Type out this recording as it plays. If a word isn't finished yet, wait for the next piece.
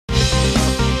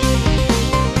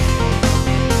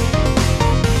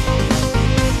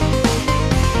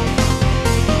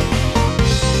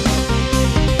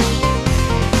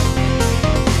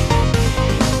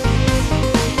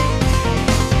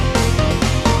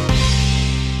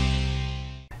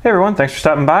Hey everyone, thanks for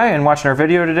stopping by and watching our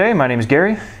video today. My name is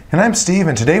Gary. And I'm Steve,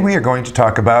 and today we are going to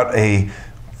talk about a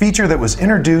feature that was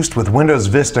introduced with Windows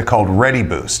Vista called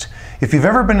ReadyBoost. If you've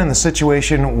ever been in the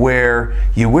situation where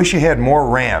you wish you had more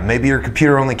RAM, maybe your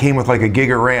computer only came with like a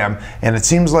gig of RAM, and it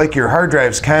seems like your hard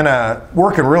drive's kind of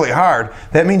working really hard,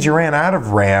 that means you ran out of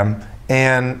RAM,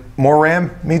 and more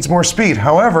RAM means more speed.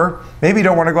 However, maybe you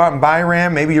don't want to go out and buy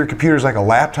RAM. Maybe your computer's like a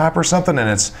laptop or something and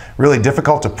it's really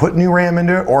difficult to put new RAM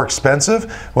into it or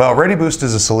expensive. Well, ReadyBoost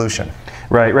is a solution.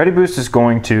 Right, ReadyBoost is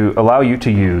going to allow you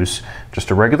to use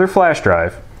just a regular flash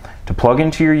drive to plug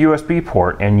into your USB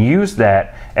port and use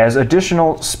that as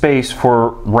additional space for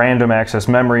random access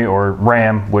memory, or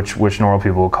RAM, which normal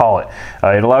people will call it.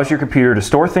 It allows your computer to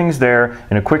store things there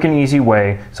in a quick and easy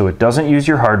way so it doesn't use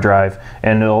your hard drive,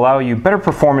 and it'll allow you better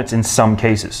performance in some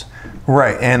cases.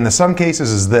 Right, and the some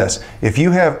cases is this. If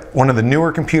you have one of the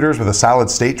newer computers with a solid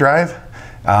state drive,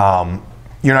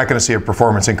 you're not going to see a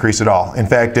performance increase at all. In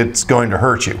fact, it's going to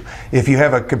hurt you. If you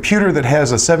have a computer that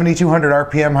has a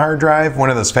 7200 RPM hard drive, one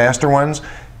of those faster ones,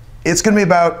 it's going to be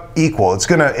about equal. It's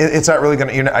not really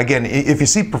going to, again, if you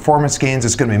see performance gains,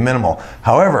 it's going to be minimal.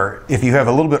 However, if you have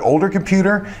a little bit older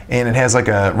computer and it has like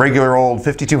a regular old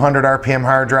 5200 RPM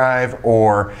hard drive,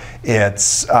 or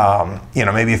it's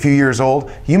maybe a few years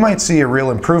old, you might see a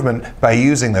real improvement by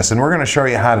using this, and we're going to show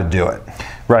you how to do it.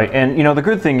 Right, and the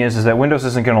good thing is that Windows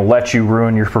isn't going to let you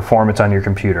ruin your performance on your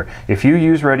computer. If you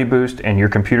use ReadyBoost and your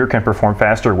computer can perform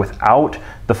faster without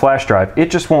the flash drive,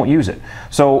 it just won't use it.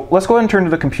 So let's go ahead and turn to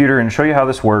the computer and show you how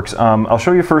this works. I'll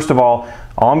show you first of all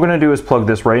I'm going to do is plug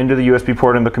this right into the USB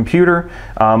port in the computer.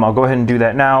 I'll go ahead and do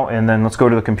that now, and then let's go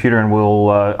to the computer and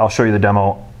I'll show you the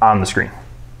demo on the screen.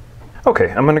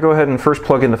 Okay, I'm going to go ahead and first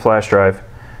plug in the flash drive,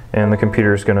 and the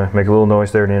computer is going to make a little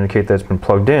noise there to indicate that it's been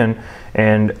plugged in.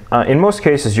 And in most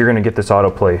cases you're going to get this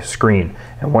autoplay screen,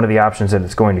 and one of the options that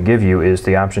it's going to give you is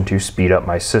the option to speed up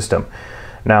my system.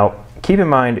 Now keep in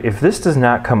mind, if this does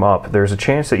not come up, there's a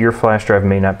chance that your flash drive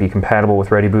may not be compatible with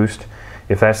ReadyBoost.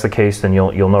 If that's the case, then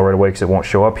you'll know right away because it won't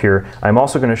show up here. I'm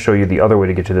also going to show you the other way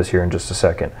to get to this here in just a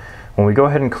second. When we go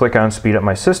ahead and click on speed up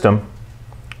my system,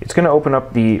 it's going to open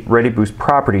up the ReadyBoost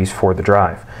properties for the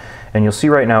drive. And you'll see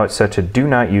right now it's set to do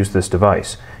not use this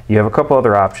device. You have a couple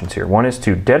other options here. One is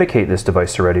to dedicate this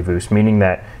device to ReadyBoost, meaning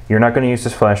that you're not going to use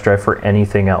this flash drive for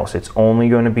anything else. It's only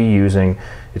going to be using,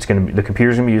 the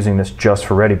computer's going to be using this just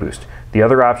for ReadyBoost. The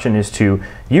other option is to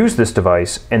use this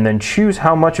device and then choose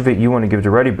how much of it you want to give to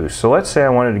ReadyBoost. So let's say I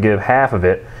wanted to give half of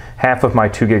it, half of my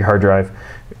 2 gig hard drive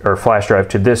or flash drive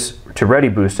to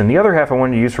ReadyBoost, and the other half I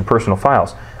wanted to use for personal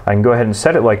files. I can go ahead and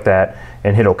set it like that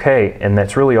and hit OK, and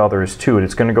that's really all there is to it.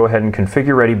 It's going to go ahead and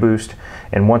configure ReadyBoost,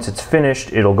 and once it's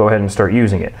finished, it'll go ahead and start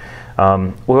using it.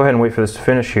 We'll go ahead and wait for this to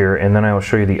finish here, and then I will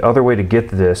show you the other way to get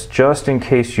this, just in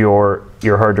case your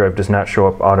hard drive does not show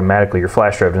up automatically, your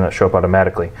flash drive does not show up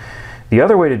automatically. The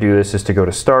other way to do this is to go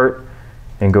to Start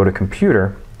and go to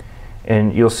Computer,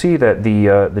 and you'll see that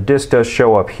the disk does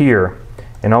show up here,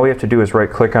 and all we have to do is right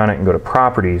click on it and go to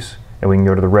Properties, and we can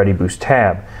go to the ReadyBoost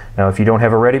tab. Now if you don't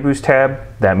have a ReadyBoost tab,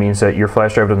 that means that your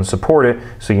flash drive doesn't support it,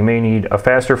 so you may need a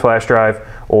faster flash drive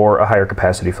or a higher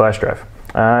capacity flash drive.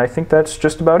 I think that's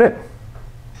just about it.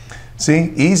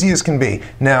 See, easy as can be.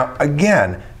 Now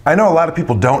again, I know a lot of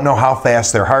people don't know how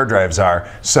fast their hard drives are,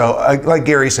 so like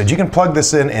Gary said, you can plug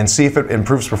this in and see if it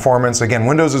improves performance. Again,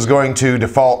 Windows is going to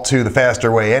default to the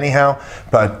faster way anyhow,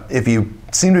 but if you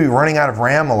seem to be running out of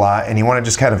RAM a lot and you want to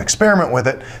just kind of experiment with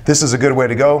it, this is a good way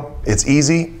to go. It's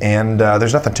easy, and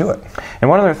there's nothing to it. And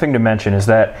one other thing to mention is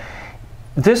that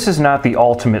this is not the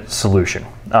ultimate solution.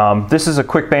 This is a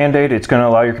quick band-aid. It's going to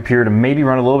allow your computer to maybe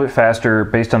run a little bit faster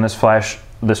based on this flash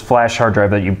hard drive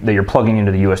that you're plugging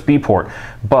into the USB port.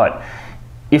 But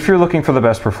if you're looking for the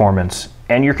best performance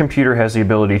and your computer has the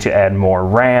ability to add more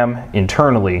RAM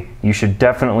internally, you should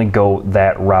definitely go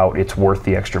that route. It's worth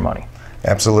the extra money.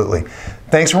 Absolutely.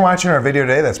 Thanks for watching our video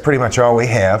today. That's pretty much all we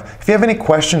have. If you have any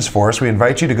questions for us, we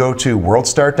invite you to go to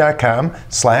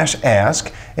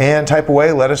worldstart.com/ask and type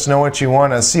away. Let us know what you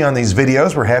want to see on these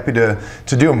videos. We're happy to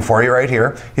do them for you right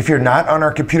here. If you're not on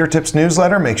our Computer Tips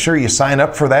newsletter, make sure you sign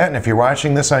up for that. And if you're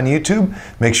watching this on YouTube,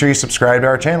 make sure you subscribe to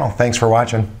our channel. Thanks for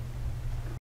watching.